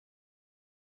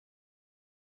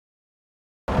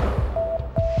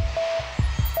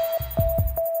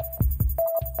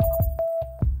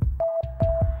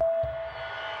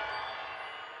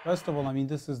First of all, I mean,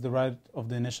 this is the right of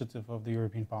the initiative of the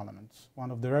European Parliament. One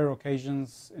of the rare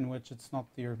occasions in which it's not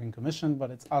the European Commission,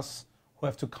 but it's us who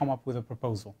have to come up with a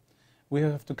proposal. We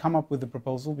have to come up with a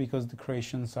proposal because the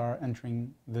Croatians are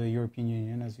entering the European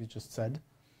Union, as you just said.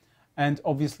 And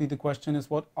obviously the question is,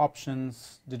 what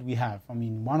options did we have? I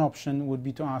mean, one option would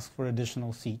be to ask for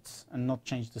additional seats and not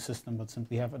change the system, but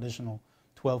simply have additional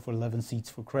 12 or 11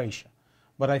 seats for Croatia.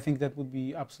 But I think that would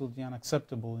be absolutely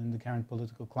unacceptable in the current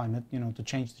political climate, to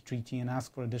change the treaty and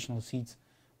ask for additional seats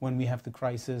when we have the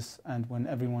crisis and when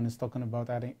everyone is talking about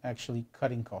actually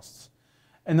cutting costs.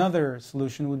 Another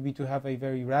solution would be to have a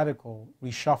very radical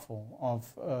reshuffle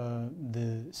of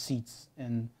the seats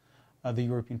in the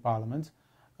European Parliament,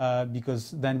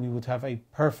 because then we would have a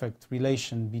perfect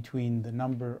relation between the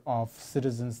number of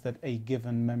citizens that a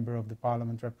given member of the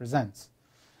Parliament represents.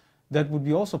 That would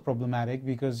be also problematic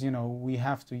because, we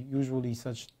have to, usually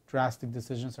such drastic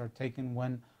decisions are taken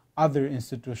when other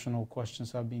institutional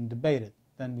questions are being debated.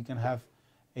 Then we can have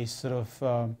a sort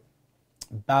of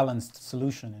balanced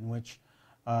solution in which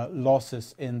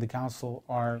losses in the Council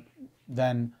are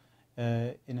then,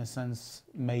 in a sense,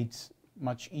 made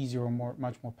much easier or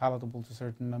much more palatable to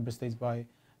certain member states by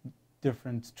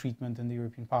different treatment in the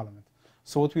European Parliament.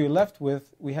 So what we were left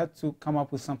with, we had to come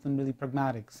up with something really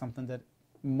pragmatic, something that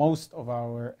most of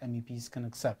our MEPs can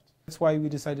accept. That's why we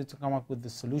decided to come up with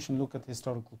this solution, look at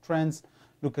historical trends,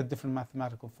 look at different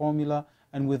mathematical formula,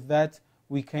 and with that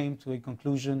we came to a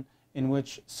conclusion in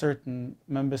which certain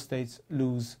member states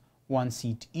lose one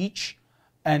seat each,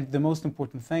 and the most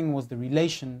important thing was the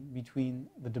relation between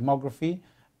the demography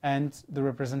and the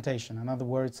representation. In other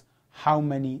words, how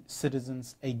many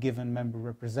citizens a given member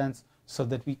represents, so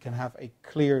that we can have a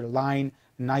clear line,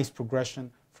 nice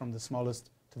progression from the smallest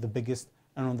to the biggest,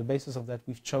 and on the basis of that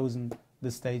we've chosen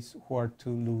the states who are to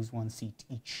lose one seat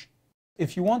each.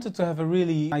 If you wanted to have a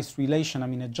really nice relation, I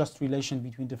mean a just relation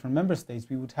between different member states,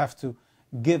 we would have to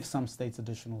give some states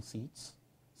additional seats,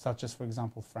 such as, for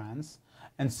example, France,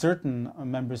 and certain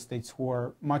member states who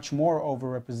are much more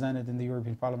overrepresented in the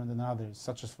European Parliament than others,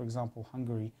 such as, for example,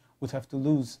 Hungary, would have to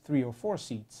lose 3 or 4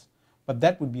 seats. But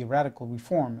that would be a radical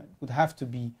reform. It would have to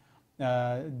be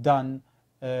done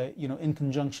in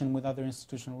conjunction with other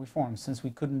institutional reforms. Since we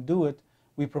couldn't do it,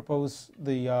 we propose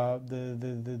the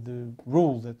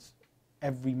rule that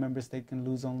every member state can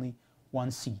lose only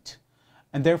 1 seat.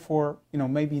 And therefore,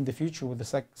 maybe in the future with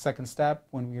the second step,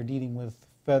 when we are dealing with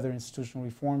further institutional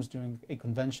reforms during a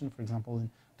convention, for example in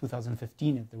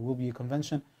 2015, if there will be a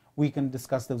convention, we can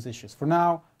discuss those issues. For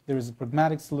now, there is a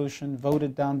pragmatic solution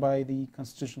voted down by the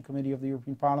Constitutional Committee of the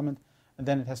European Parliament, and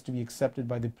then it has to be accepted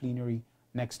by the plenary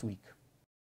next week.